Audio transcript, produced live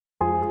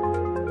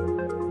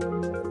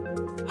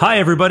Hi,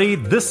 everybody.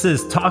 This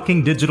is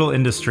Talking Digital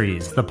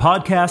Industries, the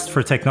podcast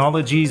for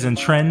technologies and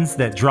trends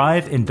that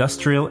drive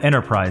industrial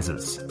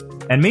enterprises.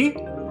 And me,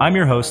 I'm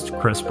your host,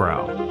 Chris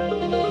Brown.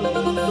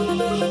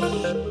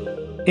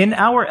 In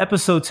our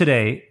episode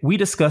today, we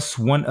discuss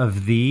one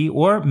of the,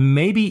 or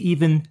maybe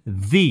even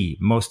the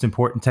most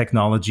important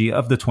technology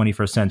of the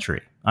 21st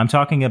century. I'm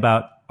talking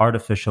about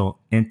artificial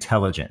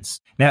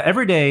intelligence. Now,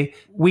 every day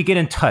we get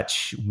in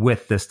touch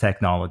with this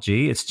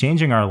technology. It's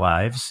changing our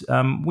lives.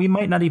 We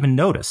might not even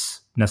notice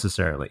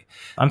necessarily.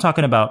 I'm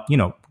talking about,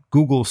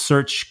 Google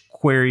search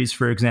queries,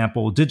 for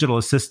example, digital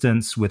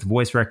assistants with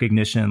voice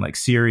recognition like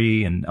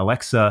Siri and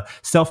Alexa,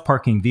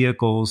 self-parking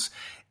vehicles.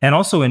 And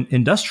also in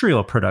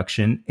industrial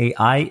production,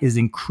 AI is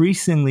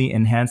increasingly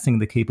enhancing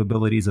the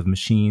capabilities of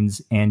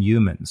machines and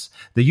humans.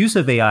 The use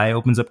of AI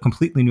opens up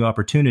completely new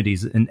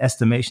opportunities in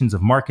estimations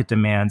of market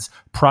demands,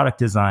 product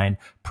design,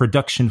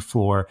 production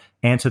floor,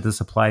 and to the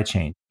supply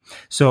chain.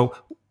 So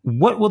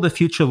what will the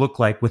future look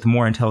like with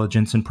more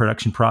intelligence in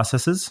production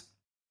processes?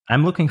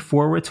 I'm looking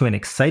forward to an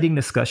exciting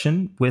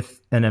discussion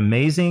with an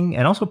amazing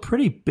and also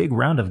pretty big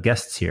round of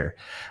guests here.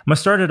 I'm going to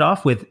start it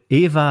off with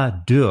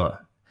Eva Dürr.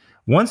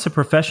 Once a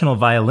professional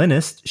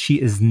violinist, she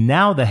is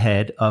now the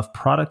head of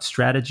product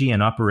strategy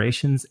and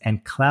operations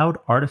and cloud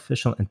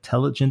artificial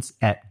intelligence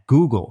at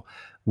Google.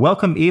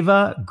 Welcome,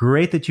 Eva.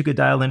 Great that you could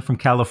dial in from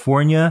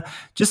California.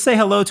 Just say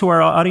hello to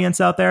our audience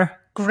out there.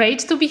 Great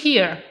to be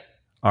here.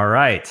 All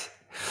right.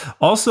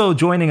 Also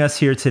joining us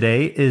here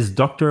today is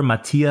Dr.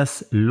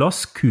 Matthias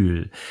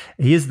Loskühl.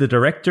 He is the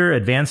Director,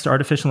 Advanced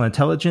Artificial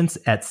Intelligence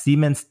at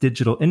Siemens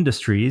Digital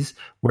Industries,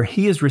 where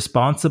he is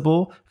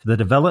responsible for the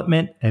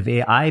development of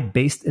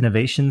AI-based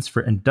innovations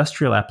for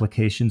industrial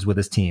applications with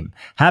his team.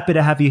 Happy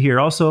to have you here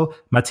also.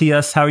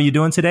 Matthias, how are you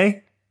doing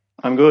today?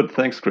 I'm good.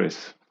 Thanks,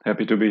 Chris.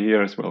 Happy to be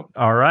here as well.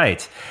 All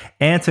right.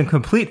 And to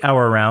complete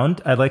our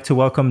round, I'd like to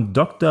welcome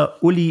Dr.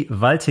 Uli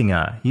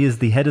Waltinger. He is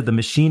the head of the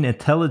Machine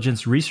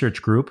Intelligence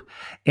Research Group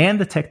and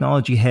the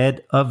technology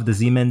head of the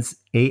Siemens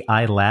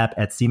AI Lab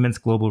at Siemens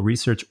Global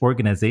Research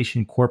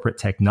Organization Corporate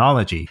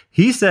Technology.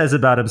 He says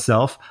about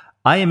himself,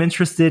 I am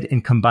interested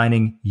in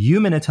combining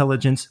human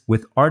intelligence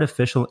with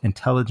artificial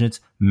intelligence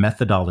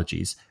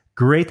methodologies.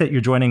 Great that you're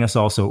joining us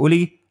also.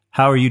 Uli,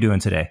 how are you doing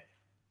today?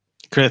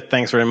 Chris,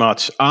 thanks very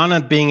much.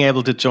 Honored being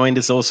able to join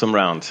this awesome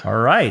round. All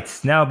right.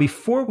 Now,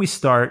 before we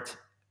start,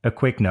 a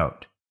quick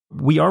note.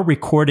 We are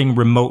recording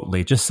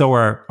remotely, just so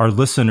our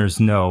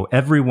listeners know.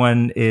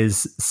 Everyone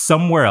is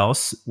somewhere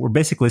else. We're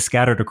basically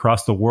scattered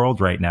across the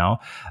world right now,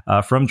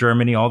 from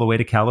Germany all the way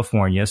to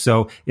California.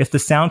 So if the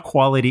sound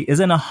quality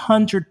isn't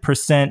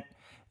 100%,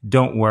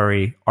 don't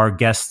worry. Our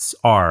guests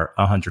are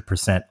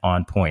 100%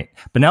 on point.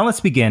 But now let's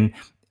begin.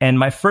 And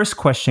my first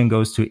question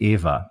goes to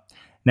Eva.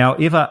 Now,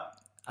 Eva,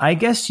 I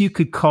guess you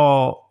could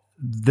call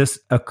this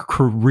a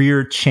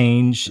career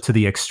change to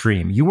the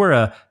extreme. You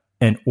were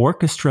an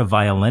orchestra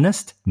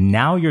violinist.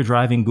 Now you're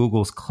driving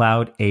Google's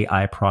cloud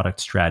AI product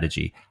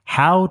strategy.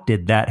 How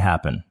did that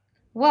happen?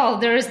 Well,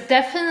 there is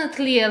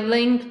definitely a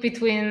link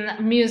between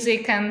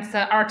music and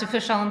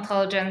artificial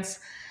intelligence.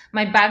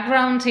 My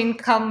background in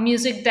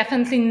music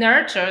definitely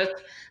nurtured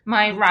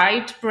my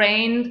right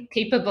brain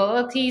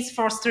capabilities,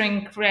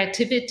 fostering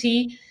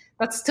creativity,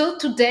 but still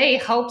today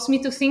helps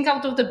me to think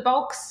out of the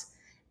box.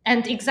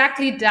 And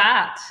exactly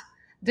that,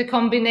 the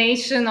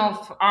combination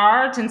of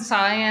art and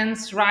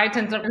science, right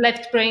and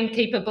left brain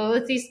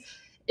capabilities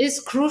is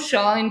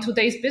crucial in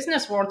today's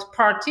business world,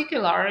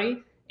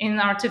 particularly in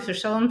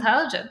artificial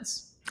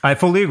intelligence. I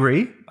fully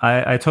agree.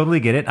 I totally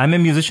get it. I'm a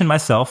musician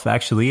myself,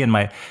 actually, in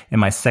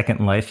my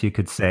second life, you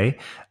could say.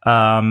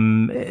 A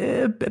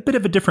bit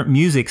of a different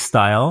music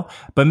style,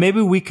 but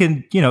maybe we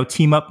can,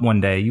 team up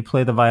one day. You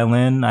play the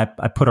violin, I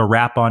put a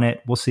rap on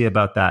it. We'll see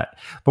about that.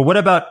 But what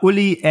about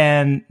Uli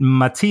and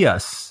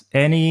Matthias?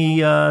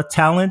 Any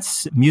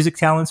talents, music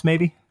talents,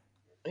 maybe?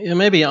 Yeah,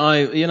 maybe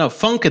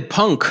funk and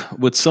punk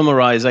would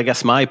summarize, I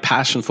guess, my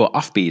passion for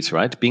offbeats,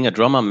 right? Being a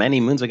drummer many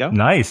moons ago.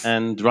 Nice.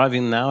 And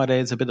driving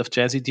nowadays a bit of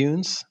jazzy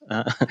tunes.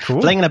 Cool.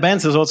 Playing in a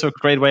band is also a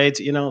great way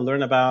to,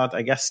 learn about,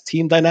 I guess,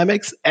 team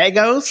dynamics,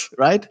 egos,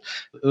 right?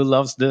 Who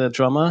loves the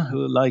drummer,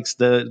 who likes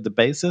the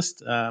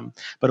bassist,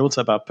 but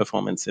also about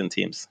performance in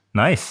teams.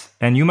 Nice.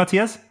 And you,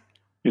 Matthias?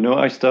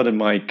 I started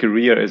my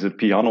career as a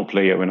piano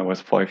player when I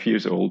was 5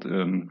 years old,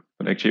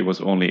 but actually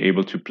was only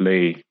able to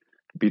play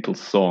Beatles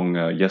song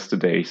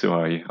yesterday, so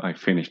I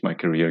finished my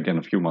career again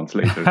a few months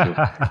later.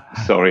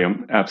 So sorry,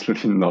 I'm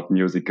absolutely not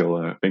musical.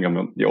 I think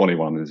I'm the only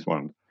one in this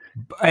one.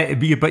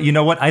 But you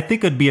know what? I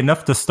think it'd be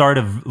enough to start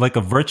a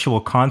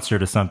virtual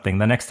concert or something.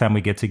 The next time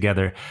we get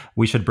together,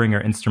 we should bring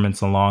our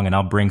instruments along, and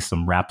I'll bring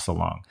some raps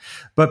along.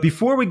 But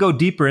before we go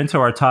deeper into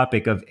our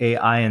topic of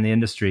AI in the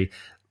industry,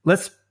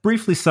 let's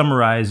briefly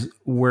summarize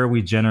where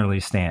we generally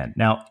stand.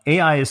 Now,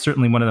 AI is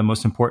certainly one of the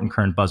most important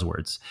current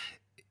buzzwords.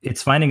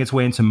 It's finding its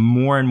way into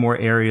more and more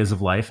areas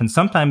of life. And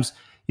sometimes,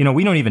 we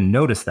don't even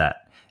notice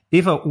that.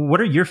 Eva, what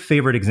are your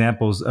favorite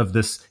examples of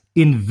this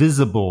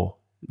invisible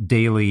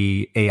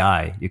daily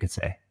AI, you could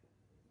say?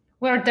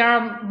 Where there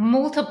are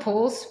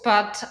multiples,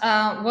 but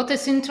what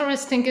is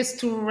interesting is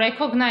to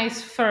recognize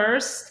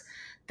first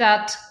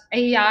that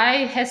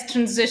AI has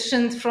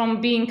transitioned from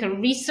being a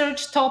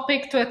research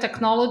topic to a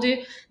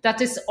technology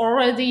that is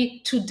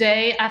already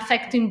today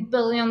affecting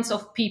billions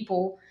of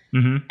people.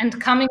 Mm-hmm. And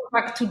coming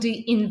back to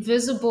the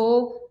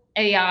invisible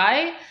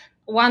AI,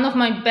 one of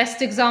my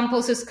best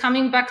examples is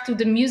coming back to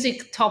the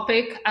music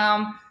topic.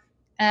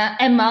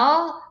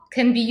 ML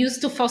can be used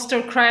to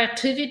foster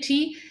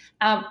creativity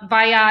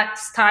via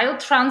style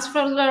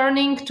transfer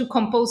learning to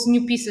compose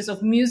new pieces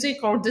of music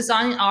or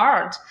design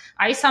art.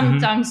 I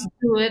sometimes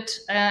do it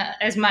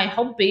as my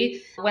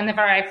hobby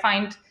whenever I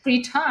find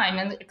free time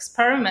and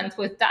experiment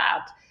with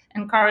that.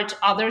 Encourage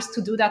others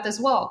to do that as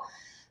well.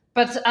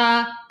 But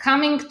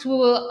coming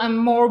to a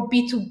more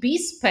B2B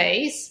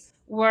space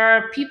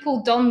where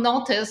people don't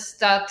notice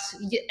that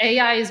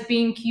AI is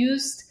being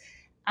used,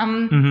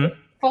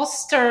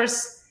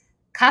 fosters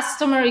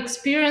customer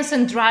experience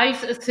and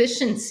drive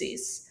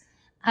efficiencies.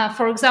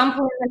 For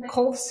example, in a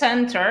call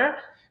center,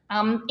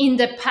 in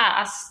the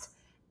past,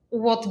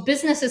 what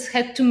businesses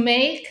had to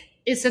make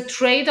is a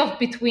trade-off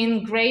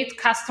between great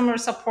customer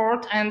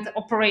support and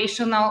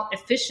operational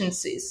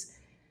efficiencies.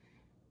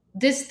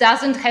 This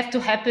doesn't have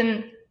to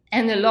happen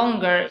any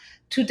longer.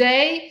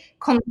 Today,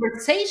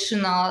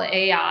 conversational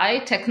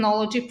AI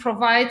technology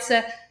provides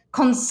a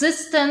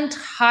consistent,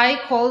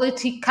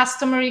 high-quality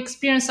customer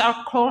experience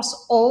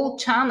across all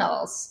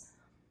channels.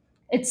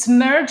 It's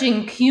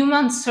merging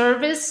human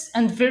service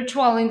and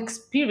virtual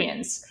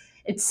experience.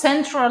 It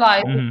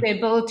centralizes the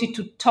ability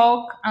to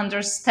talk,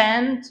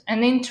 understand,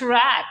 and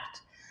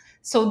interact.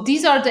 So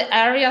these are the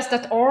areas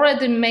that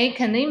already make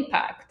an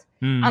impact.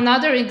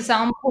 Another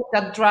example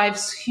that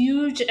drives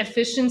huge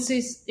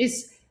efficiencies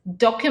is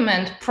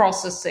document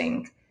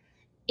processing.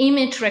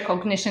 Image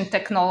recognition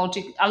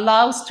technology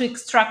allows to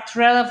extract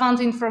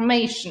relevant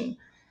information.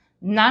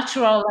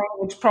 Natural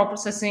language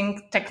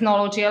processing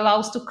technology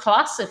allows to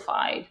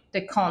classify the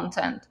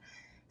content.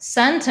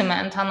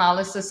 Sentiment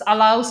analysis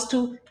allows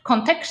to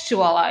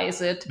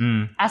contextualize it,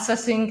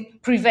 assessing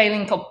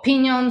prevailing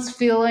opinions,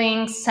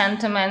 feelings,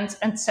 sentiments,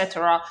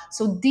 etc.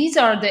 So these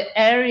are the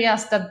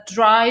areas that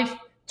drive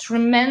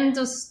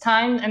tremendous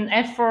time and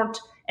effort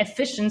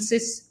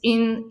efficiencies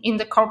in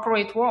the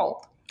corporate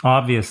world.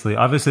 Obviously,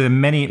 there are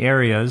many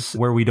areas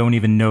where we don't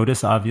even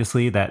notice,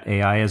 obviously, that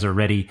AI is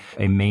already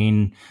a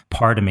main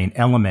part, a main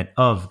element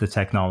of the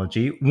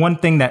technology. One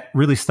thing that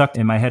really stuck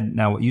in my head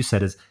now, what you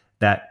said, is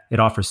that it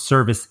offers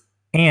service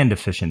and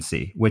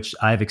efficiency, which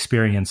I've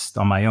experienced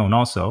on my own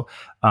also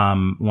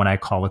when I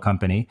call a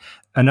company.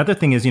 Another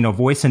thing is,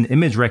 voice and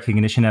image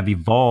recognition have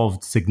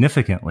evolved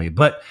significantly,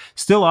 but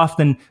still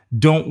often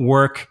don't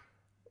work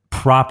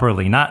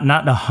properly, not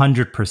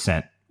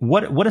 100%.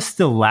 What is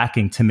still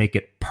lacking to make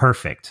it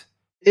perfect?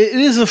 It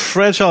is a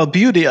fragile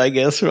beauty, I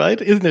guess,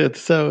 right? Isn't it?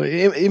 So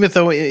even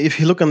though if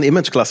you look on the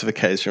image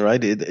classification,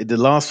 right, the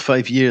last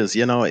 5 years,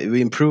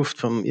 we improved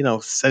from,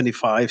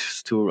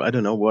 75 to,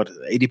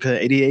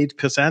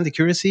 88%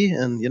 accuracy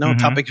and,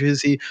 top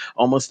accuracy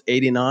almost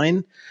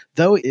 89.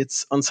 Though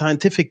it's on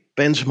scientific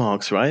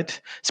benchmarks, right?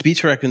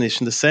 Speech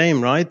recognition, the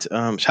same, right?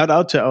 Shout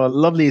out to our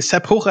lovely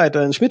Sepp Hochreiter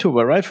and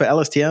Schmidhuber, right? For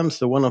LSTMs,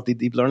 the one of the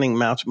deep learning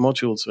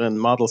modules and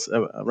models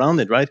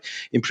around it, right?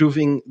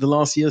 Improving the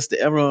last years,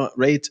 the error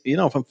rate,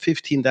 from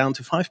 15 down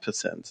to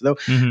 5%. So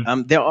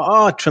there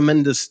are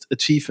tremendous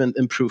achievement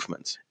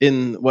improvements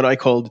in what I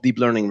call the deep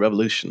learning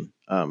revolution.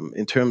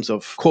 In terms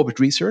of corporate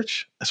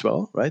research as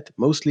well, right?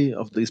 Mostly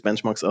of these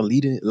benchmarks are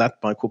led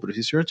by corporate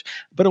research,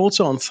 but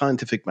also on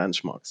scientific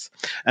benchmarks.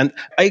 And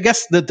I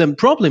guess that the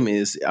problem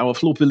is our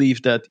flawed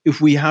belief that if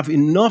we have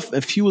enough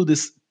fuel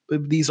these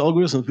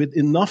algorithms with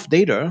enough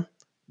data,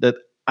 that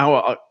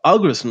our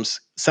algorithms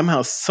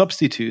somehow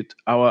substitute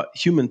our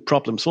human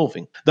problem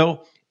solving.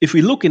 Though, if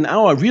we look in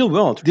our real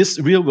world, this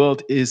real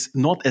world is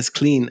not as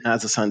clean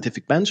as a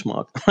scientific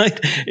benchmark, right?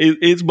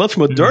 It's much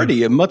more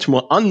dirty and much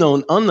more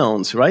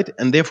unknowns, right?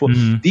 And therefore,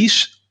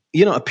 these,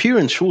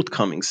 appearance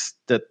shortcomings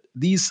that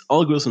these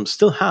algorithms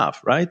still have,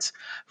 right,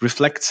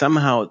 reflect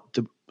somehow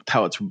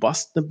how its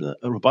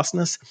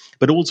robustness,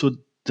 but also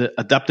the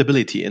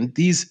adaptability, and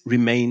these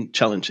remain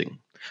challenging.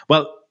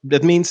 Well,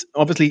 that means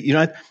obviously,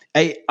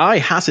 AI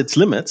has its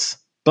limits,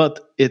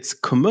 but its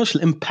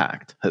commercial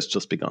impact has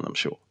just begun, I'm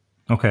sure.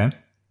 Okay.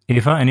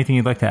 Eva, anything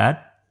you'd like to add?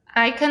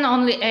 I can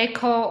only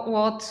echo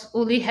what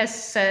Uli has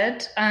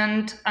said,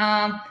 and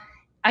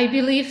I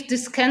believe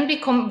this can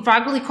be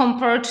vaguely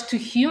compared to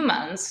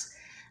humans.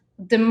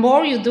 The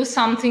more you do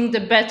something, the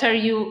better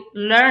you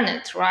learn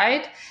it,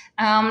 right?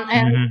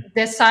 And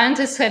the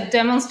scientists have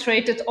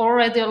demonstrated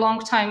already a long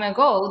time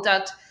ago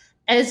that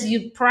as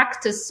you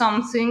practice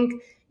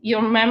something,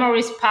 your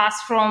memories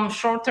pass from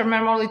short-term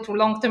memory to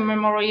long-term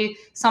memory,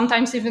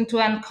 sometimes even to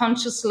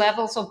unconscious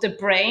levels of the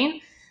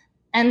brain.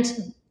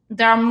 And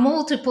there are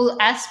multiple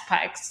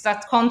aspects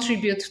that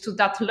contribute to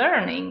that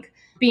learning,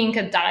 being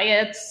a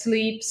diet,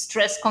 sleep,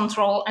 stress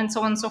control, and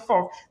so on and so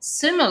forth.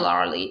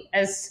 Similarly,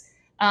 as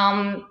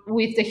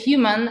with the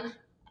human,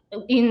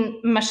 in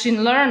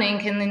machine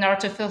learning and in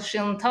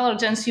artificial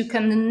intelligence, you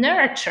can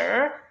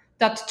nurture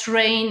that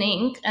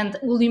training. And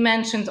Uli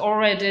mentioned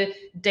already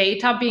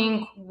data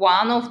being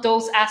one of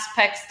those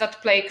aspects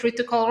that play a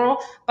critical role,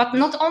 but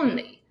not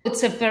only.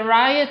 It's a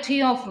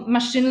variety of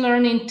machine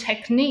learning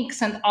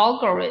techniques and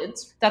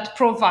algorithms that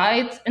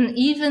provide an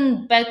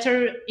even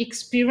better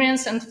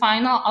experience and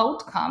final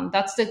outcome.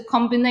 That's the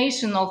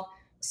combination of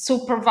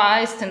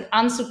supervised and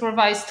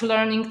unsupervised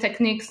learning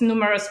techniques,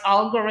 numerous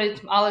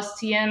algorithms,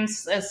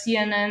 LSTMs,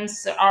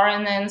 CNNs,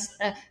 RNNs,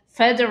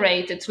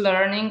 federated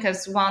learning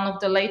as one of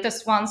the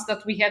latest ones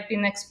that we have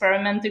been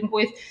experimenting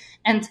with.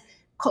 And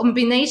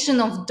combination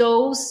of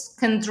those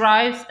can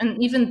drive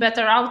an even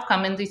better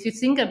outcome. And if you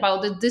think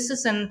about it, this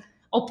is an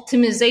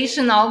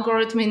optimization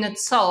algorithm in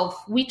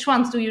itself. Which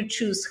ones do you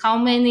choose? How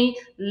many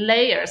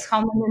layers, how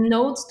many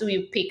nodes do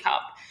you pick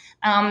up?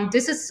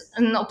 This is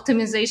an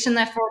optimization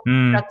effort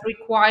that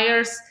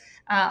requires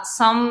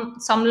some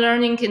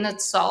learning in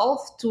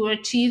itself to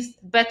achieve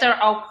better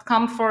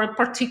outcome for a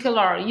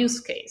particular use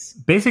case.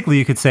 Basically,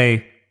 you could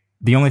say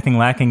the only thing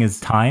lacking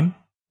is time.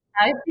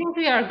 I think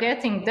we are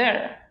getting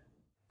there.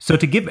 So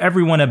to give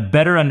everyone a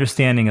better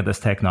understanding of this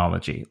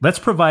technology, let's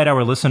provide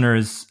our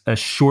listeners a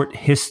short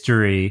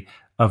history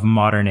of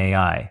modern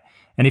AI.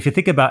 And if you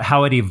think about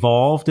how it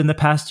evolved in the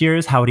past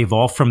years, how it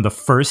evolved from the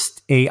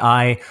first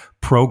AI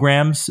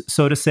programs,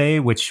 so to say,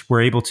 which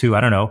were able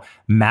to,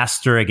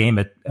 master a game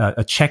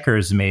at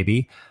checkers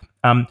maybe.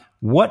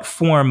 What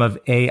form of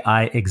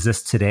AI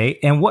exists today,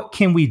 and what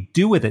can we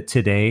do with it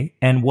today,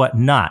 and what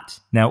not?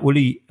 Now,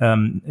 Uli,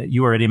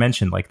 you already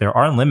mentioned, there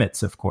are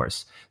limits, of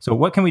course. So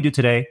what can we do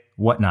today,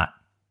 what not?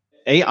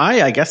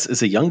 AI, I guess,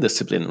 is a young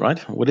discipline, right?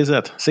 What is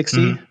that,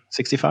 60,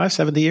 65,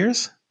 70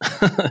 years?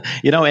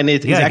 And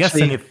it is I actually... guess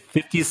in the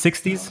 50s,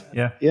 60s,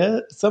 yeah. Yeah,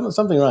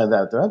 something like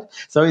that, right?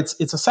 So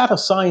it's a set of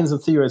science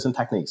and theories and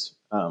techniques.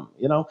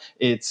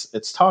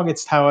 It's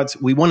targets towards,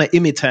 we want to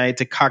imitate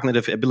the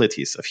cognitive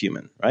abilities of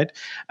human, right?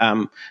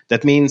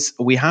 That means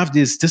we have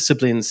these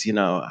disciplines,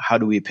 how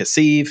do we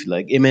perceive,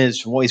 like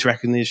image, voice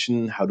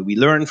recognition, how do we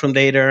learn from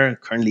data,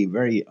 currently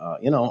very,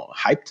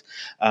 hyped.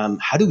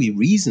 How do we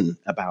reason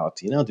about,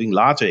 doing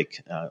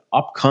logic,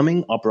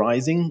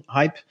 uprising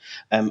hype,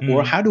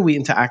 or how do we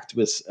interact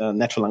with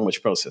natural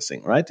language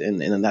processing, right?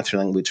 In a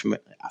natural language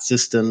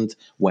assistant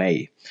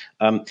way.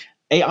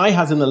 AI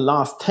has in the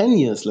last 10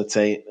 years, let's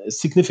say,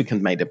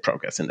 significant made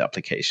progress in the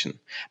application.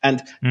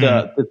 And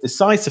the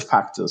decisive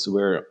factors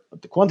were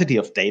the quantity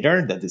of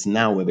data that is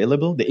now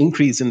available, the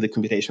increase in the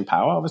computation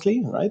power,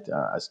 obviously, right?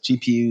 As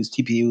GPUs,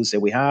 TPUs that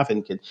we have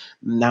and can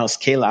now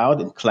scale out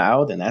in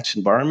cloud and edge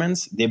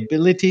environments, the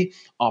ability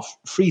of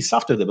free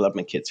software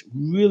development kits,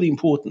 really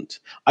important.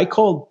 I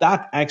call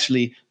that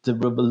actually the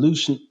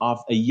revolution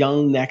of a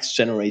young next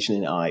generation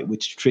in AI,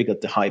 which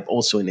triggered the hype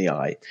also in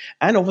AI.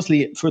 And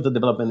obviously further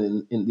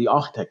development in the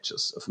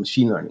architectures of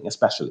machine learning,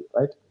 especially,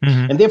 right?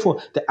 And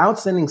therefore, the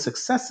outstanding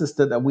successes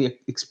that we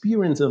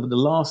experienced over the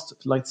last,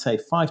 let's say,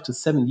 5 to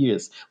 7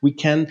 years, we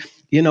can,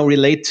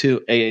 relate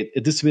to a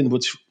discipline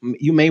which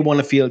you may want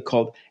to feel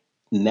called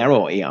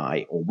narrow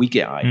AI or weak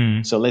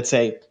AI. So let's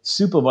say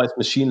supervised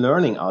machine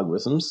learning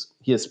algorithms,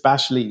 here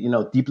especially,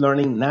 deep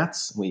learning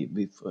nets.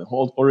 We've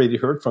already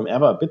heard from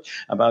Eva a bit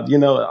about,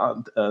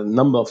 a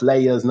number of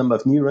layers, number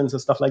of neurons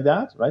and stuff like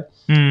that, right?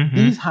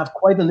 These have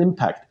quite an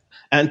impact.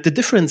 And the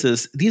difference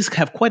is these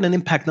have quite an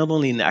impact not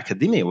only in the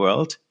academia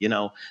world,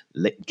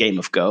 Game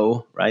of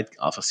Go, right?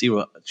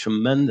 AlphaZero,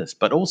 tremendous,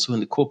 but also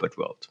in the corporate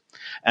world.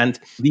 And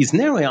these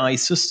narrow AI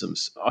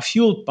systems are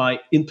fueled by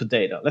input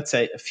data, let's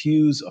say a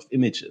fuse of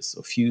images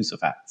or fuse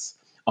of ads,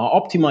 are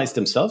optimized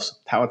themselves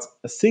towards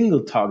a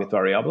single target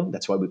variable.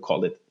 That's why we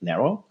call it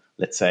narrow.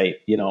 Let's say,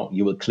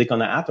 you will click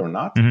on an ad or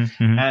not.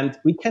 And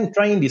we can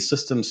train these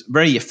systems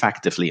very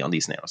effectively on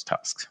these narrow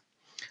tasks.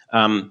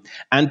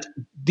 And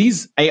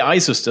these AI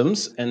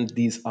systems and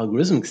these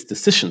algorithmic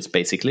decisions,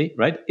 basically,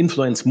 right,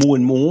 influence more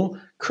and more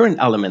current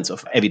elements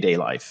of everyday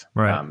life.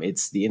 Right.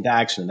 It's the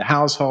interaction in the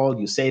household.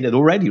 You say that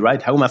already,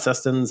 right? Home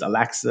assistants,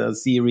 Alexa,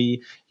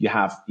 Siri. You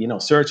have,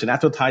 search and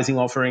advertising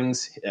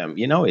offerings.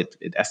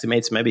 It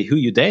estimates maybe who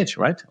you date,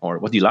 right? Or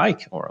what you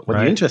like, or what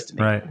you're interested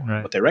in,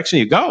 right. what direction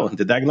you go,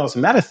 the diagnosis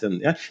of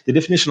medicine, the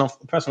definition of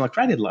personal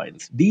credit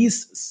lines.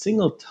 These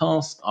single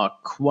tasks are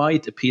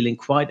quite appealing,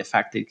 quite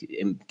effective,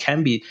 and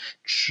can be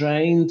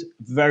trained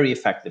very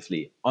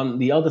effectively. On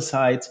the other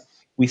side,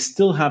 we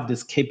still have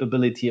this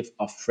capability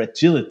of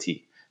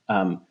fragility,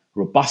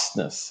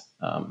 robustness.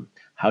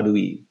 How do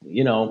we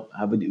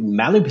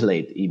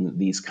manipulate even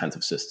these kinds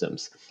of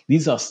systems?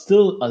 These are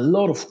still a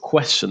lot of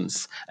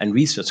questions and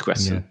research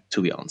questions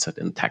to be answered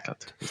and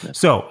tackled.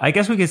 So I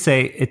guess we could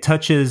say it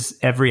touches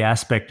every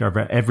aspect of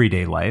our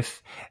everyday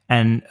life.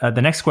 And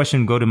the next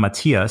question go to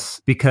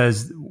Matthias,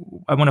 because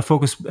I want to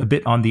focus a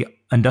bit on the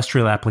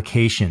industrial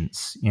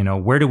applications.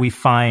 Where do we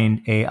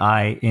find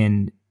AI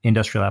in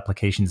industrial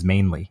applications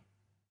mainly?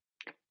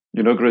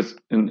 Chris,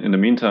 in the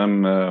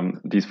meantime,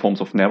 these forms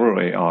of narrow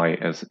AI,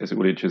 as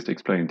Uli just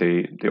explained,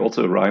 they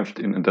also arrived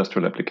in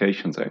industrial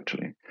applications,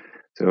 actually.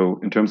 So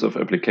in terms of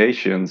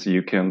applications,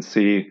 you can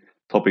see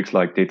topics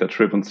like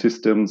data-driven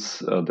systems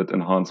that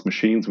enhance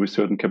machines with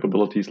certain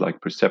capabilities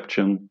like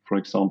perception, for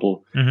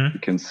example. You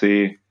can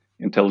see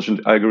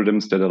intelligent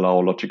algorithms that allow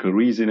logical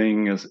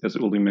reasoning, as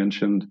Uli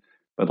mentioned,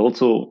 but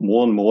also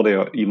more and more there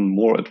are even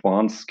more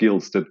advanced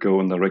skills that go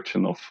in the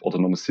direction of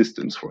autonomous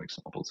systems, for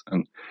example.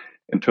 And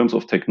in terms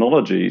of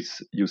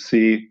technologies, you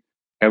see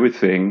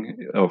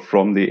everything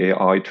from the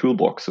AI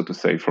toolbox, so to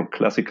say, from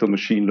classical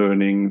machine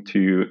learning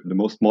to the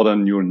most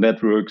modern neural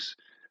networks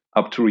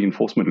up to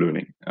reinforcement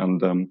learning.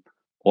 And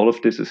all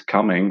of this is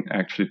coming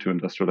actually to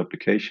industrial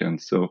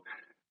applications. So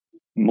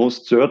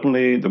most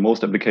certainly, the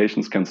most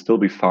applications can still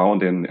be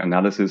found in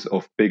analysis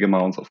of big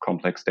amounts of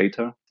complex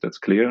data. That's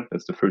clear.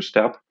 That's the first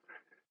step.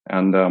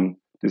 And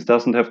this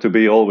doesn't have to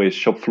be always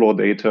shop floor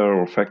data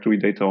or factory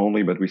data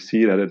only, but we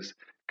see that it's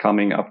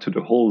coming up to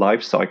the whole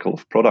life cycle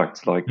of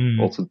products, like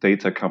also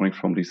data coming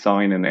from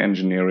design and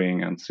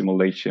engineering and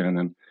simulation.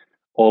 And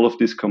all of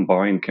this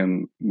combined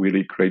can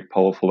really create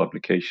powerful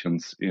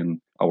applications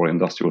in our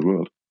industrial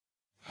world.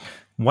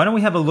 Why don't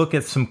we have a look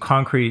at some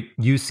concrete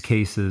use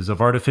cases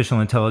of artificial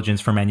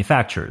intelligence for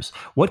manufacturers?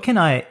 What can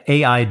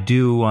AI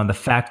do on the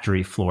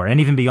factory floor and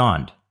even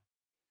beyond?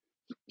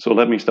 So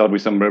let me start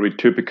with some very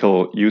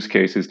typical use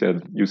cases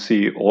that you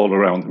see all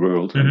around the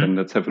world. And then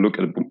let's have a look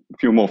at a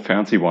few more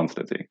fancy ones,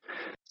 let's say.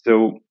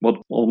 So what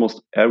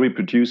almost every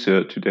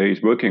producer today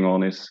is working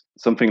on is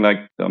something like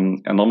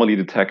anomaly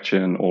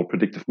detection or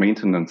predictive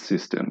maintenance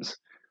systems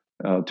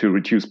to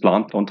reduce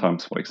plant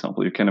downtimes, for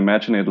example. You can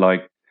imagine it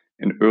like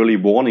an early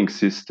warning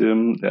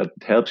system that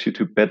helps you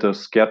to better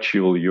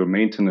schedule your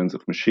maintenance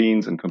of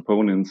machines and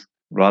components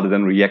rather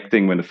than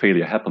reacting when the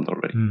failure happened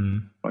already.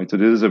 Right? So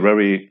this is a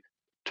very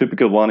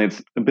typical one.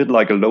 It's a bit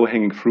like a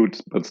low-hanging fruit,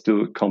 but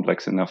still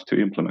complex enough to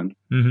implement.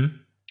 And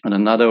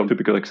another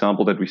typical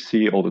example that we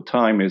see all the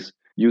time is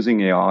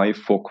using AI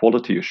for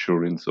quality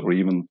assurance or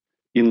even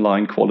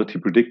inline quality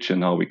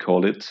prediction, how we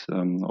call it,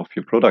 of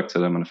your products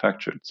that are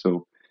manufactured.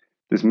 So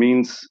this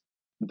means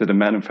that a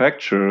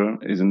manufacturer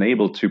is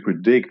enabled to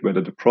predict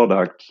whether the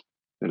product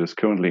that is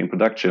currently in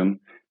production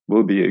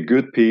will be a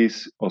good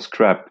piece or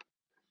scrap.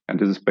 And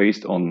this is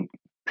based on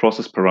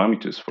process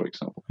parameters, for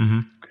example.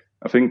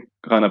 I think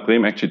Rainer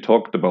Brehm actually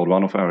talked about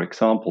one of our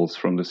examples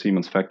from the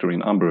Siemens factory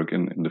in Hamburg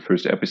in the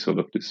first episode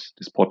of this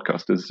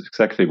podcast. This is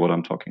exactly what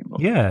I'm talking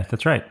about. Yeah,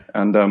 that's right.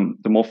 And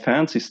the more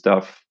fancy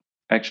stuff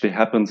actually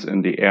happens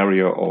in the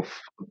area of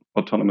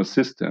autonomous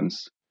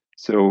systems.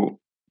 So,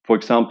 for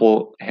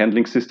example,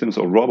 handling systems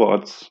or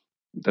robots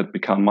that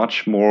become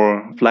much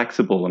more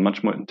flexible and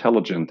much more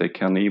intelligent. They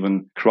can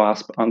even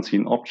grasp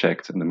unseen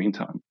objects in the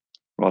meantime,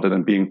 rather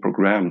than being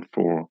programmed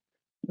for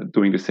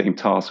doing the same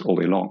task all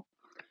day long.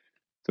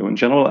 So in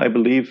general, I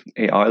believe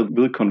AI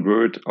will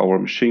convert our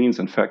machines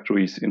and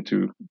factories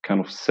into kind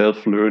of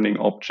self-learning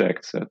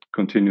objects that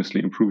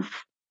continuously improve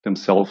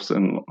themselves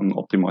and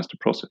optimize the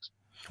process.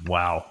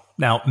 Wow.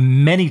 Now,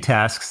 many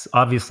tasks,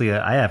 obviously,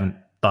 I haven't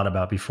thought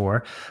about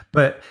before,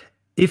 but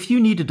if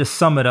you needed to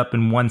sum it up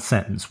in one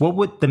sentence, what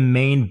would the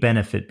main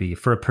benefit be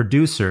for a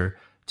producer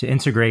to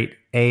integrate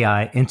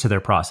AI into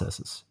their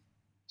processes?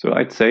 So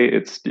I'd say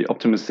it's the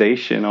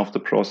optimization of the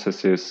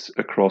processes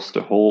across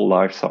the whole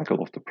life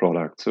cycle of the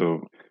product.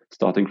 So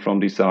starting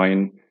from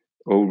design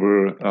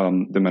over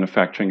the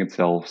manufacturing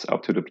itself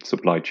up to the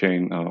supply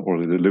chain or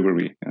the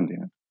delivery in the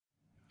end.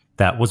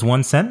 That was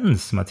one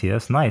sentence,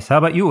 Matthias. Nice. How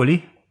about you,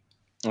 Uli?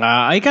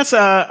 I guess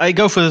I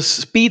go for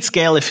speed,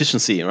 scale,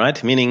 efficiency,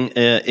 right? Meaning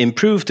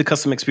improve the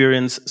customer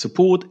experience,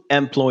 support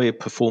employee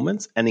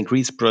performance, and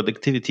increase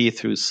productivity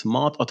through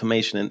smart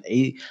automation and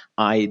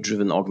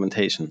AI-driven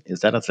augmentation.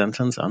 Is that a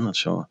sentence? I'm not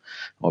sure.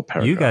 Or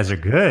paragraph. You guys are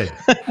good.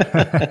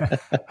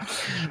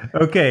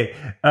 Okay.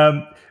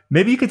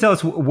 Maybe you could tell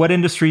us what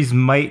industries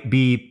might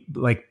be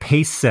like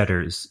pace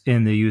setters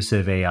in the use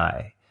of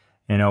AI.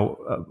 You know,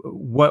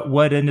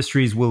 what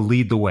industries will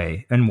lead the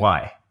way and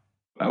why?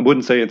 I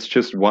wouldn't say it's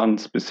just one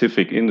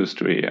specific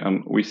industry.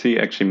 We see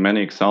actually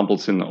many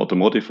examples in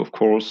automotive, of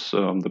course.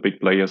 The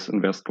big players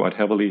invest quite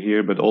heavily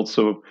here, but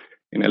also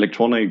in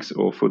electronics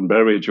or food and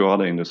beverage or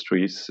other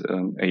industries,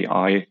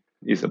 AI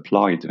is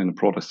applied in a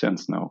broader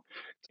sense now.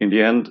 In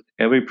the end,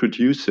 every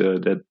producer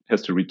that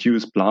has to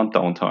reduce plant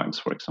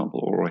downtimes, for example,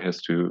 or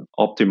has to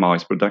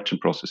optimize production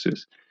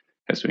processes,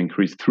 has to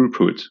increase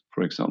throughput,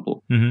 for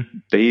example,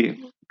 they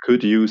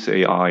could use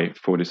AI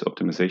for this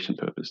optimization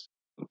purpose.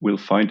 We'll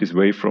find this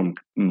way from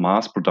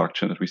mass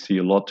production that we see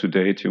a lot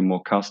today to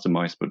more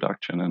customized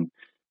production. And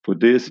for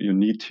this, you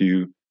need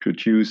to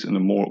produce in a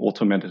more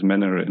automated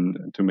manner and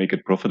to make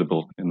it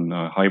profitable in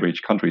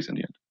high-wage countries in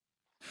the end.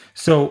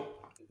 So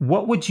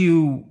what would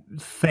you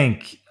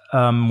think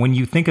when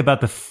you think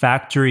about the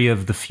factory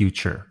of the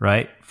future,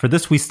 right? For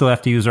this, we still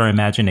have to use our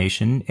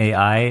imagination.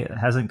 AI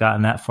hasn't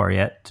gotten that far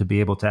yet to be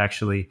able to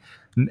actually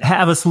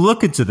have us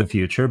look into the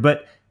future.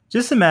 But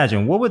just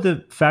imagine, what would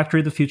the factory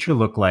of the future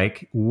look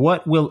like?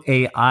 What will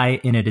AI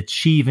in it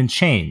achieve and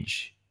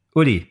change?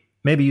 Udi,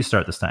 maybe you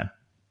start this time.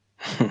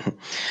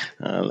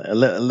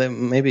 Let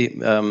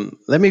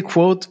me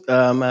quote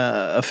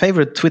a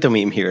favorite Twitter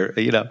meme here.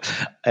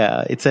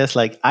 It says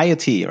like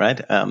IoT,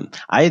 right?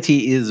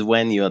 IoT is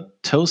when your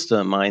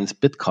toaster mines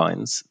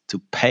bitcoins to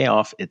pay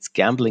off its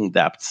gambling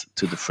debts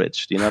to the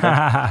fridge. Do you know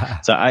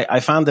that? So I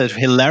found that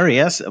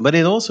hilarious, but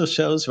it also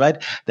shows,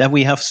 right, that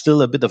we have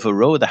still a bit of a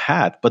road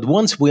ahead. But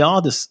once we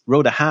are this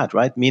road ahead,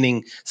 right,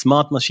 meaning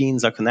smart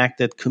machines are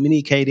connected,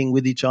 communicating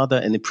with each other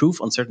and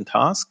improve on certain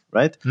tasks,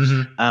 right?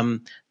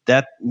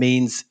 That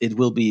means it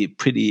will be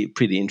pretty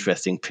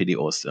interesting, pretty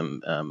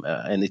awesome,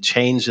 and it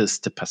changes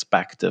the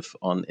perspective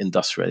on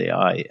industrial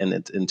AI, and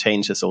it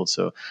changes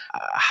also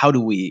how do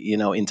we,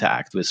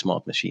 interact with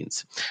smart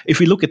machines. If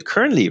we look at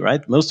currently,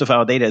 right, most of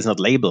our data is not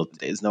labeled.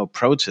 There's no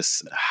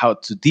approaches how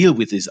to deal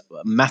with these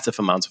massive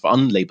amounts of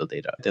unlabeled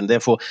data, and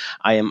therefore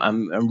I'm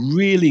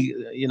really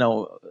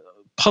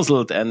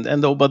puzzled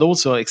but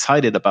also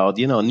excited about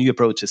new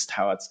approaches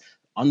towards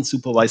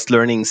unsupervised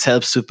learning,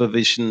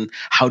 self-supervision.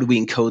 How do we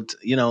encode,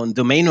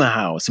 domain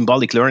know-how,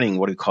 symbolic learning,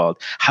 what we call it?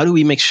 How do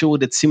we make sure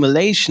that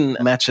simulation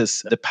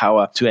matches the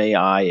power to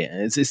AI?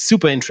 It's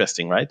super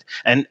interesting, right?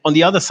 And on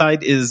the other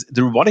side is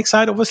the robotic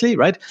side, obviously,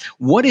 right?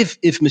 What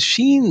if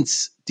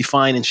machines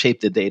define and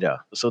shape the data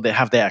so they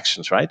have their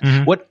actions, right?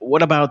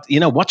 What about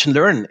watch and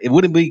learn? It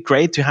wouldn't be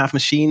great to have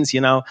machines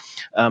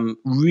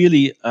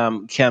really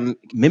can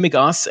mimic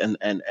us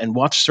and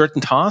watch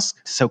certain tasks.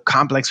 So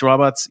complex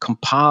robots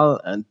compile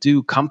and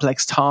do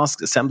complex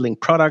tasks, assembling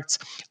products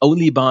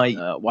only by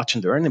watch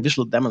and learn and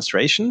visual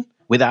demonstration,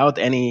 without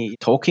any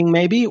talking,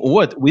 maybe,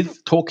 or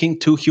with talking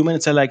to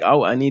humans. Say like,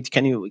 oh,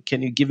 can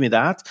you give me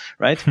that,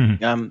 right?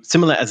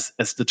 Similar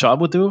as the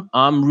job would do.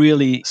 I'm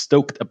really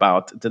stoked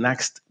about the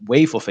next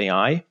wave of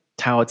AI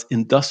towards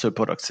industrial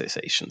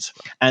productizations.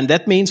 And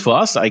that means for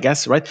us, I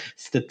guess, right,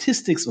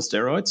 statistics on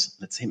steroids,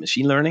 let's say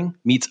machine learning,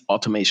 meets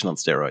automation on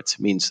steroids,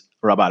 means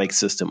robotic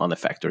system on the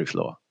factory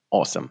floor.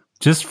 Awesome.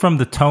 Just from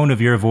the tone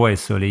of your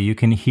voice, Uli, you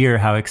can hear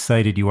how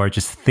excited you are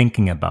just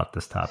thinking about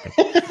this topic.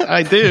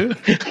 I do.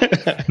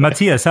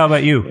 Matthias, how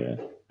about you?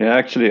 Yeah,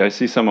 actually, I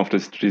see some of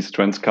these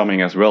trends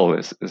coming as well,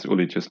 as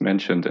Uli just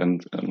mentioned.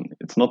 And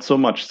it's not so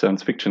much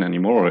science fiction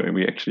anymore.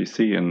 We actually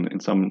see in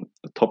some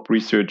top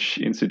research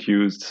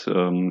institutes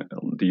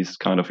these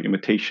kind of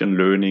imitation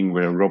learning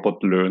where a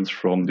robot learns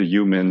from the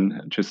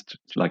human, just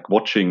like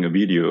watching a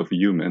video of a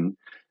human.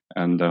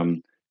 And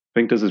I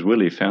think this is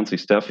really fancy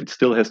stuff. It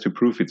still has to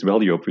prove its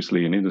value,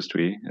 obviously, in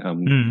industry.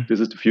 This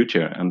is the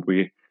future. And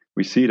we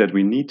see that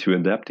we need to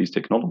adapt these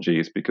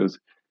technologies because,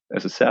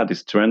 as I said,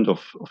 this trend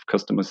of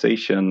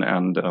customization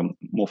and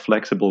more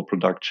flexible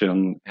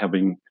production,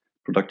 having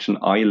production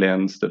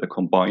islands that are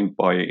combined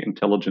by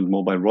intelligent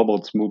mobile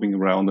robots moving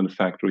around in the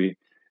factory,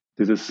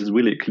 this is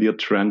really a clear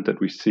trend that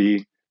we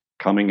see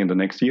coming in the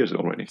next years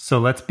already. So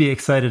let's be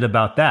excited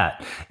about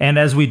that. And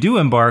as we do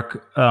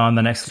embark on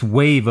the next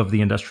wave of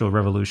the Industrial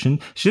Revolution,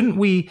 shouldn't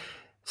we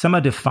somehow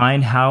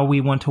define how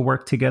we want to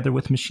work together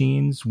with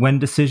machines when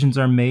decisions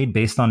are made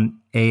based on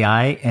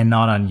AI and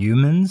not on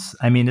humans?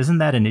 I mean, isn't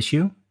that an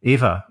issue?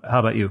 Eva, how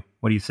about you?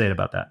 What do you say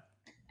about that?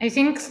 I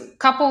think a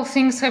couple of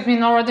things have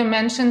been already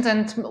mentioned,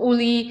 and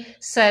Uli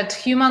said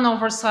human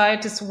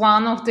oversight is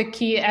one of the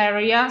key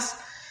areas.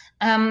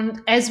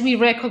 As we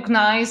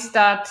recognize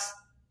that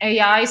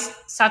AI,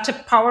 such a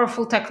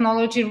powerful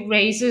technology,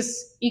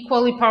 raises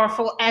equally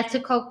powerful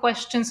ethical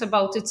questions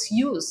about its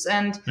use.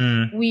 And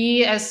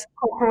we, as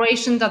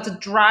corporations that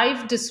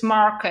drive this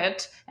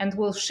market and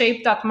will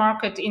shape that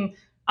market in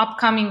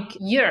upcoming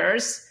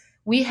years,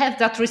 we have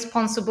that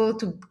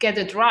responsibility to get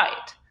it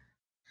right.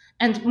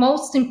 And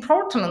most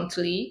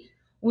importantly,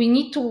 we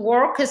need to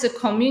work as a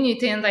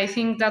community, and I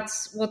think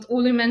that's what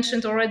Uli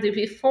mentioned already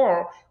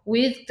before,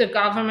 with the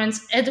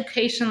government's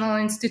educational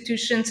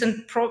institutions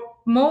and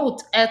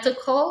promote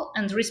ethical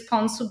and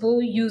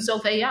responsible use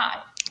of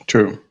AI.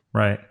 True.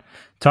 Right.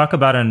 Talk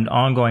about an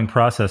ongoing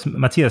process.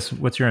 Matthias,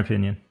 what's your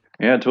opinion?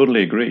 Yeah, I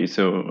totally agree.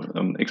 So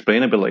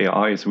explainable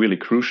AI is really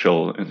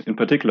crucial, in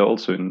particular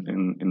also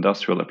in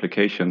industrial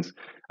applications.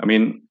 I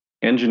mean,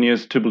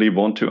 engineers typically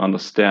want to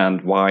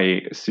understand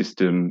why a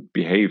system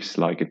behaves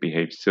like it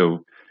behaves.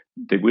 So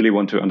they really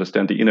want to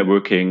understand the inner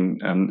working.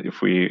 And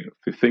if we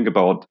think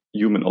about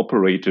human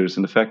operators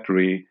in the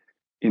factory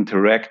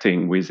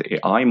interacting with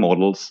AI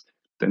models,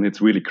 then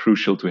it's really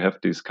crucial to have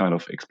this kind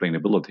of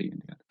explainability.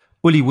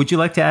 Uli, would you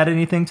like to add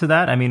anything to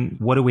that? I mean,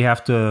 what do we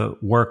have to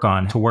work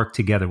on to work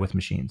together with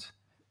machines?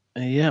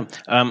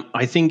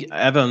 I think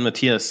Eva and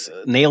Matthias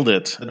nailed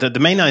it. The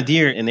main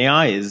idea in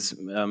AI is,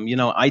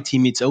 IT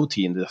meets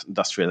OT in the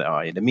industrial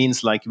AI. That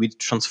means like we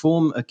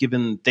transform a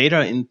given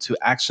data into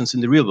actions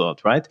in the real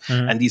world, right?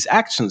 And these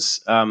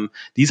actions,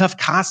 these have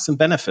costs and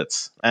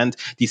benefits. And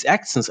these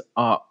actions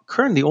are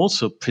currently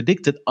also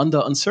predicted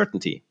under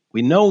uncertainty.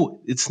 We know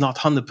it's not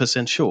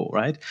 100% sure,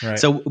 right?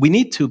 So we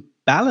need to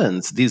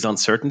balance this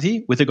uncertainty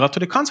with regard to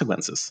the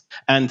consequences.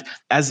 And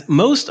as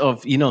most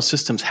of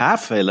systems have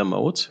failure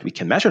modes, we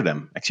can measure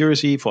them: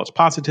 accuracy, false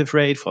positive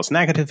rate, false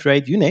negative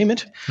rate, you name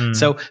it.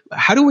 So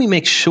how do we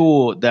make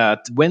sure that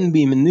when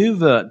we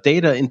maneuver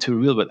data into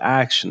real world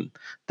action,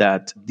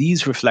 that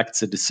these reflects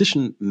the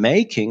decision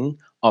making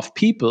of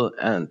people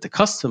and the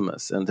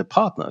customers and the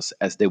partners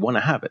as they want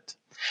to have it?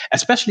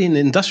 Especially in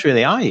industrial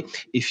AI,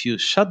 if you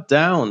shut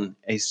down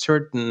a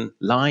certain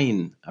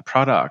line, a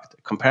product,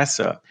 a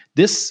compressor,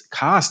 this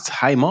costs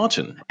high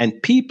margin.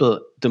 And people,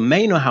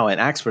 domain know-how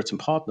and experts and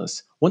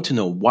partners want to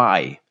know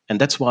why. And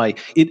that's why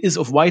it is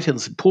of vital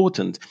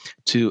importance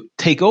to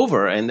take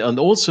over and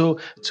also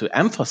to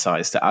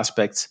emphasize the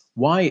aspects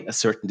why a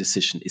certain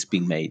decision is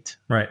being made.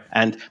 Right.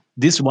 And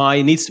this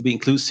why needs to be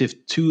inclusive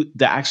to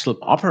the actual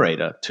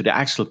operator, to the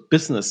actual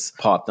business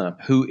partner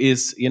who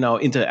is,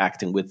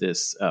 interacting with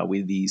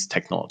with these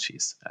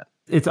technologies.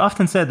 It's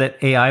often said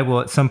that AI will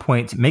at some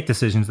point make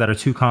decisions that are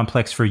too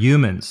complex for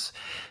humans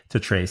to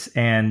trace.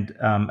 And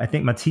I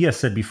think Matthias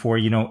said before,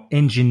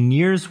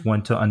 engineers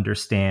want to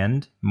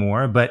understand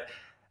more, but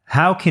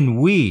how can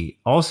we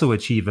also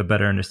achieve a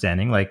better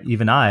understanding, like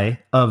even I,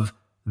 of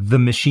the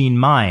machine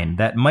mind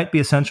that might be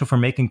essential for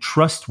making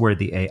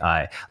trustworthy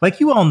AI? Like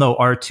you all know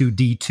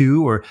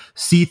R2-D2 or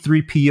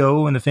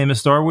C-3PO in the famous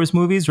Star Wars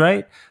movies,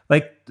 right?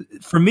 Like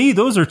for me,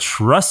 those are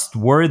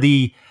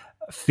trustworthy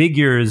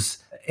figures,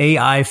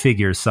 AI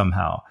figures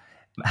somehow.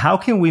 How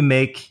can we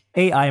make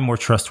AI more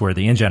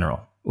trustworthy in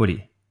general?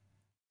 Uri?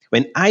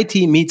 When IT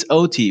meets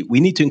OT, we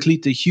need to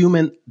include the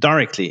human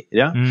directly.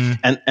 Yeah.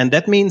 And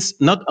that means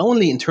not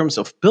only in terms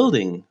of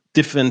building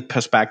different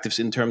perspectives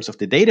in terms of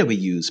the data we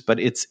use, but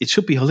it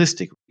should be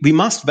holistic. We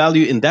must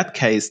value, in that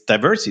case,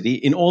 diversity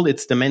in all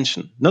its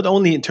dimension, not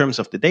only in terms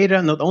of the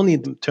data, not only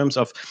in terms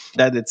of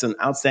that it's an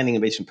outstanding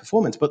innovation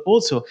performance, but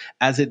also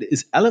as it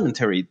is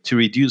elementary to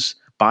reduce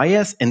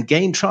bias and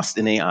gain trust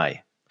in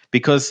AI.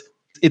 Because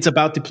it's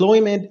about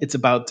deployment, it's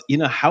about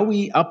how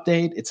we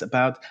update, it's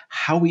about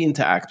how we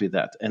interact with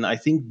that. And I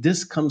think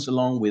this comes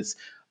along with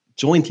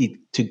jointly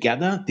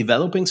together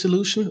developing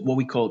solution, what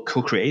we call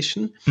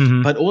co-creation,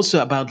 but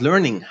also about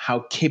learning how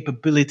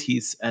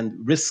capabilities and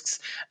risks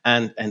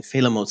and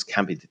failure modes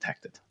can be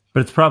detected. But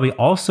it's probably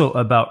also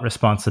about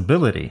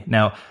responsibility.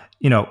 Now,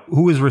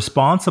 who is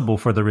responsible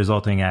for the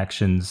resulting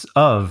actions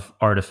of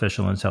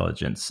artificial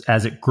intelligence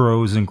as it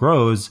grows and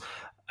grows?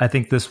 I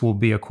think this will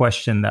be a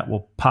question that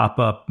will pop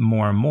up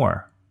more and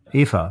more.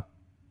 Eva,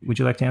 would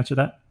you like to answer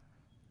that?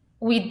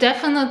 We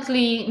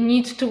definitely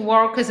need to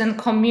work as a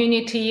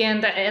community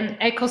and an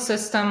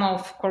ecosystem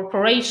of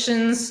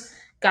corporations,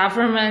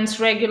 governments,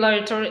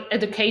 regulatory,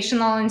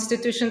 educational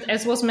institutions,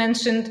 as was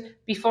mentioned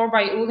before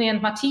by Uli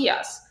and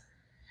Matthias.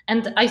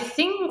 And I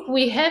think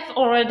we have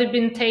already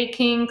been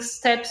taking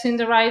steps in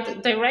the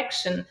right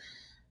direction.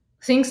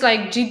 Things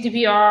like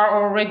GDPR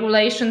or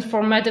regulations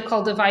for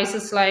medical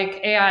devices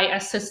like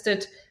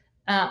AI-assisted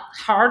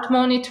heart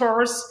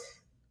monitors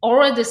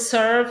already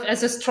serve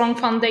as a strong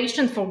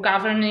foundation for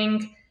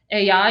governing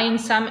AI in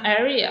some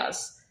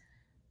areas.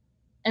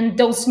 And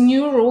those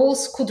new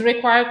rules could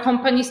require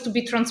companies to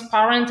be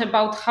transparent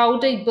about how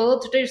they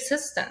build their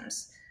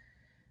systems.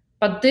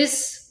 But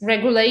this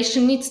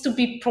regulation needs to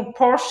be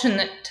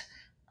proportionate,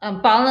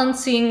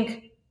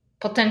 balancing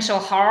potential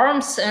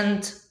harms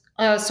and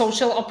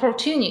social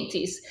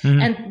opportunities.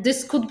 And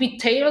this could be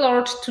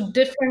tailored to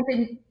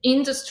different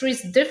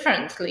industries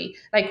differently.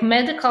 Like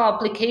medical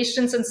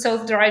applications and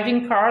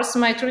self-driving cars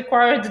might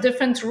require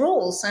different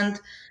rules. And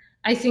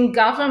I think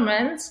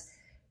governments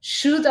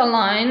should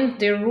align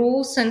their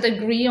rules and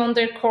agree on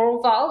their core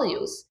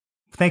values.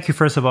 Thank you,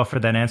 first of all, for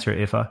that answer,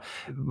 Eva.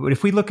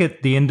 If we look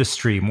at the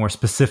industry more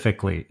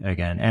specifically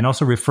again, and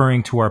also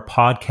referring to our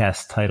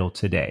podcast title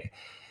today,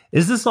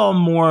 is this all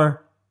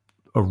more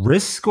a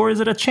risk or is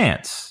it a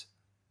chance?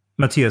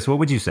 Matthias, what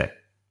would you say?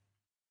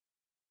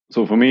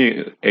 So for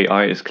me,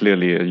 AI is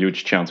clearly a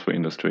huge chance for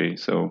industry.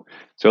 So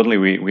certainly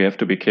we have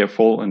to be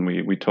careful, and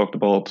we talked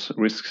about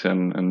risks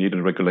and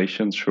needed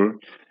regulations, sure.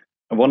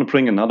 I want to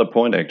bring another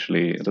point,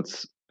 actually,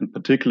 that's in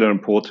particular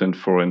important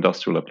for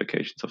industrial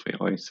applications of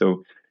AI.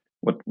 So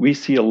what we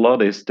see a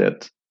lot is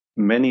that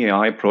many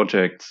AI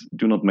projects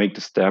do not make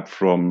the step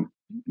from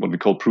what we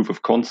call proof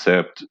of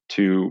concept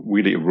to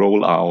really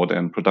roll out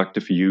and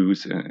productive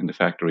use in the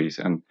factories.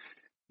 And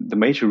the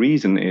major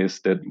reason is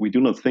that we do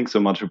not think so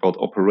much about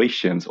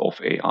operations of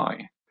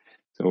AI.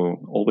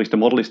 So always the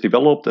model is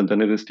developed and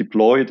then it is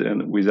deployed,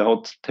 and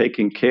without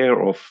taking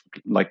care of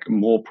like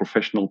more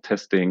professional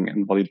testing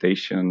and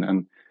validation,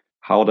 and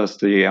how does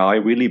the AI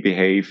really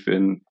behave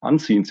in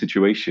unseen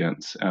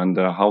situations, and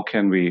how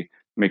can we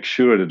make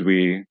sure that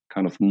we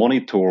kind of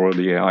monitor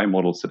the AI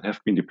models that have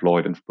been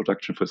deployed in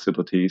production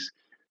facilities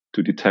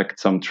to detect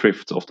some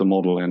drifts of the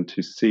model and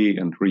to see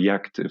and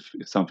react if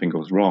something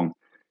goes wrong.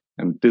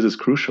 And this is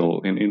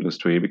crucial in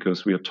industry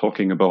because we are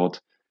talking about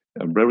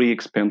very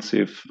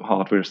expensive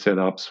hardware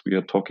setups. We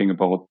are talking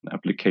about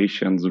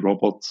applications,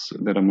 robots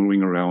that are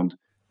moving around.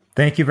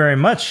 Thank you very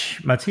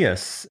much,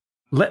 Matthias.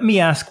 Let me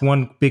ask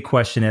one big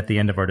question at the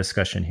end of our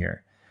discussion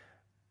here.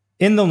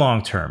 in the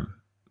long term,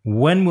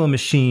 when will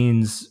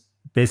machines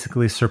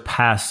basically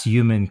surpass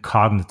human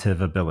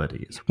cognitive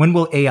abilities? When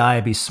will AI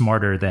be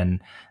smarter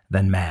than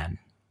man?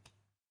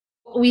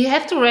 We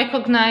have to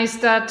recognize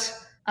that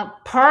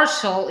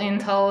partial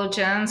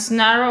intelligence,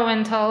 narrow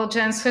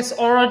intelligence, has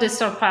already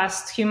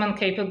surpassed human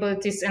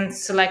capabilities in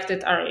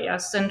selected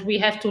areas, and we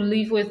have to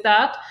live with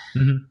that.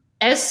 Mm-hmm.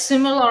 As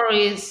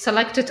similarly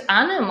selected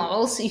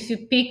animals, if you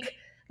pick,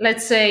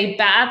 let's say,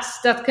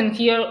 bats that can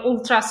hear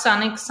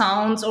ultrasonic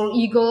sounds, or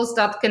eagles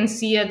that can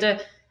see at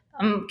a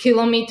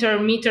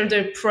meter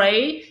their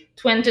prey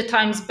 20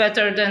 times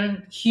better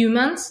than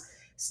humans,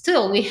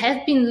 still we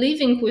have been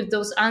living with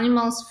those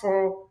animals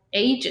for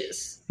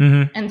ages.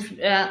 Mm-hmm. And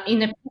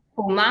in a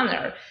peaceful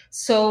manner.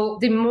 So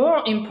the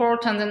more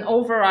important and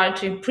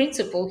overarching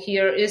principle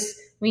here is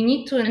we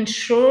need to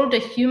ensure the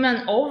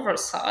human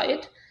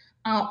oversight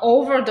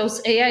over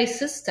those AI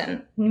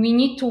systems. We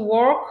need to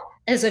work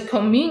as a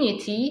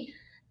community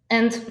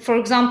and, for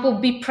example,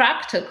 be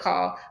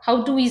practical.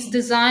 How do we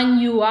design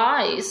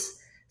UIs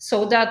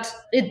so that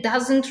it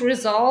doesn't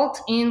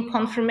result in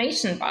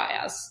confirmation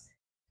bias?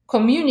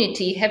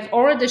 Community have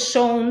already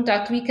shown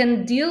that we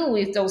can deal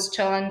with those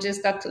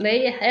challenges that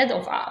lay ahead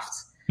of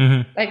us.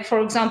 Mm-hmm. Like, for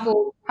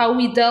example, how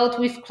we dealt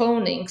with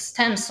cloning,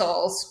 stem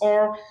cells,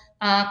 or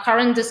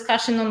current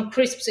discussion on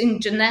CRISPs in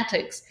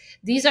genetics.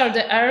 These are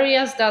the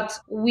areas that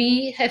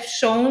we have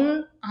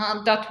shown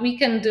that we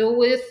can deal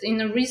with in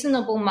a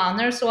reasonable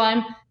manner. So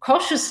I'm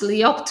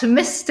cautiously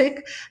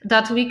optimistic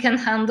that we can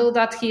handle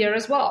that here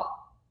as well.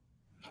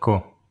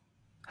 Cool.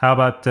 How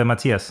about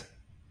Matthias?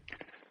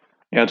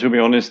 Yeah, to be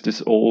honest, this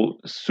all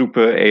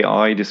super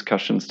AI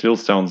discussion still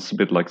sounds a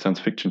bit like science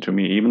fiction to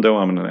me, even though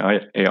I'm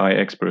an AI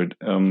expert.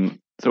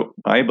 So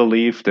I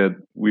believe that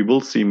we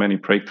will see many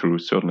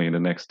breakthroughs, certainly in the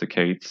next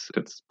decades.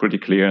 That's pretty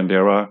clear. And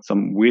there are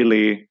some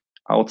really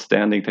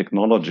outstanding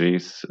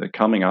technologies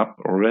coming up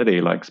already,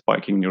 like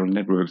spiking neural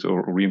networks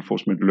or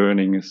reinforcement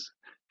learning is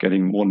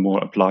getting more and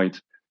more applied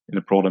in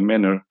a broader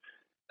manner.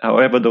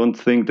 However, don't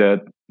think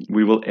that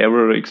we will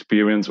ever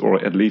experience,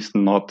 or at least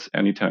not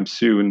anytime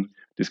soon,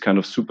 this kind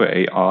of super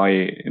AI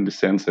in the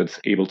sense that it's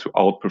able to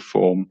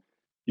outperform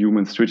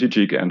human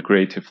strategic and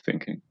creative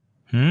thinking.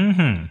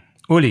 Mm-hmm.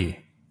 Uli,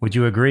 would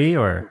you agree,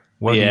 or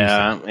what?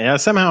 Yeah,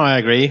 somehow I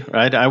agree.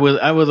 Right, I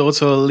would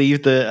also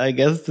leave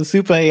the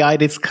super AI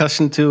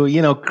discussion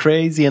to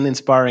crazy and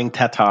inspiring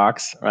TED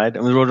Talks. Right, I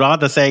would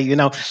rather say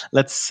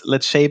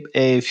let's shape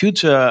a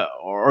future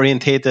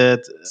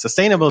orientated,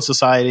 sustainable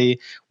society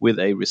with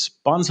a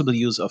responsible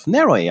use of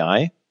narrow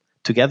AI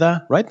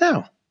together right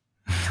now.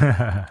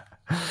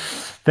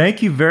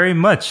 Thank you very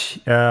much.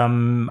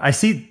 I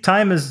see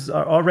time has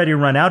already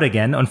run out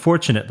again,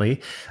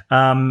 unfortunately.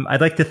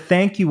 I'd like to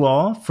thank you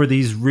all for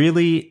these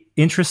really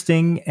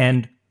interesting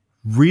and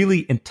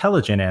really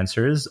intelligent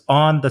answers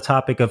on the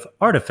topic of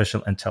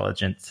artificial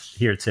intelligence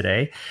here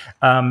today.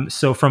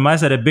 So from my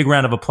side, a big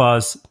round of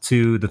applause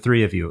to the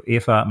three of you,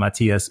 Eva,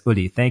 Matthias,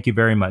 Uli. Thank you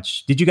very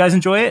much. Did you guys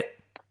enjoy it?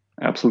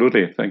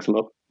 Absolutely. Thanks a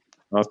lot.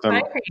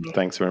 Awesome.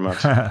 Thanks very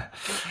much.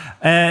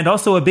 And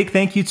also a big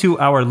thank you to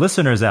our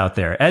listeners out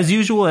there. As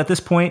usual, at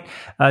this point,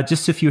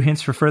 just a few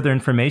hints for further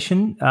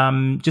information.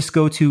 Just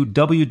go to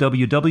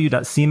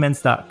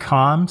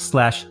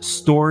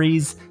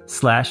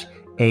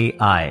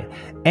www.siemens.com/stories/AI.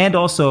 And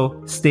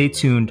also stay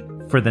tuned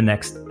for the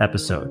next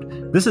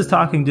episode. This is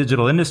Talking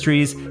Digital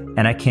Industries,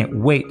 and I can't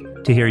wait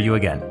to hear you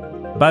again.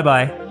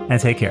 Bye-bye, and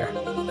take care.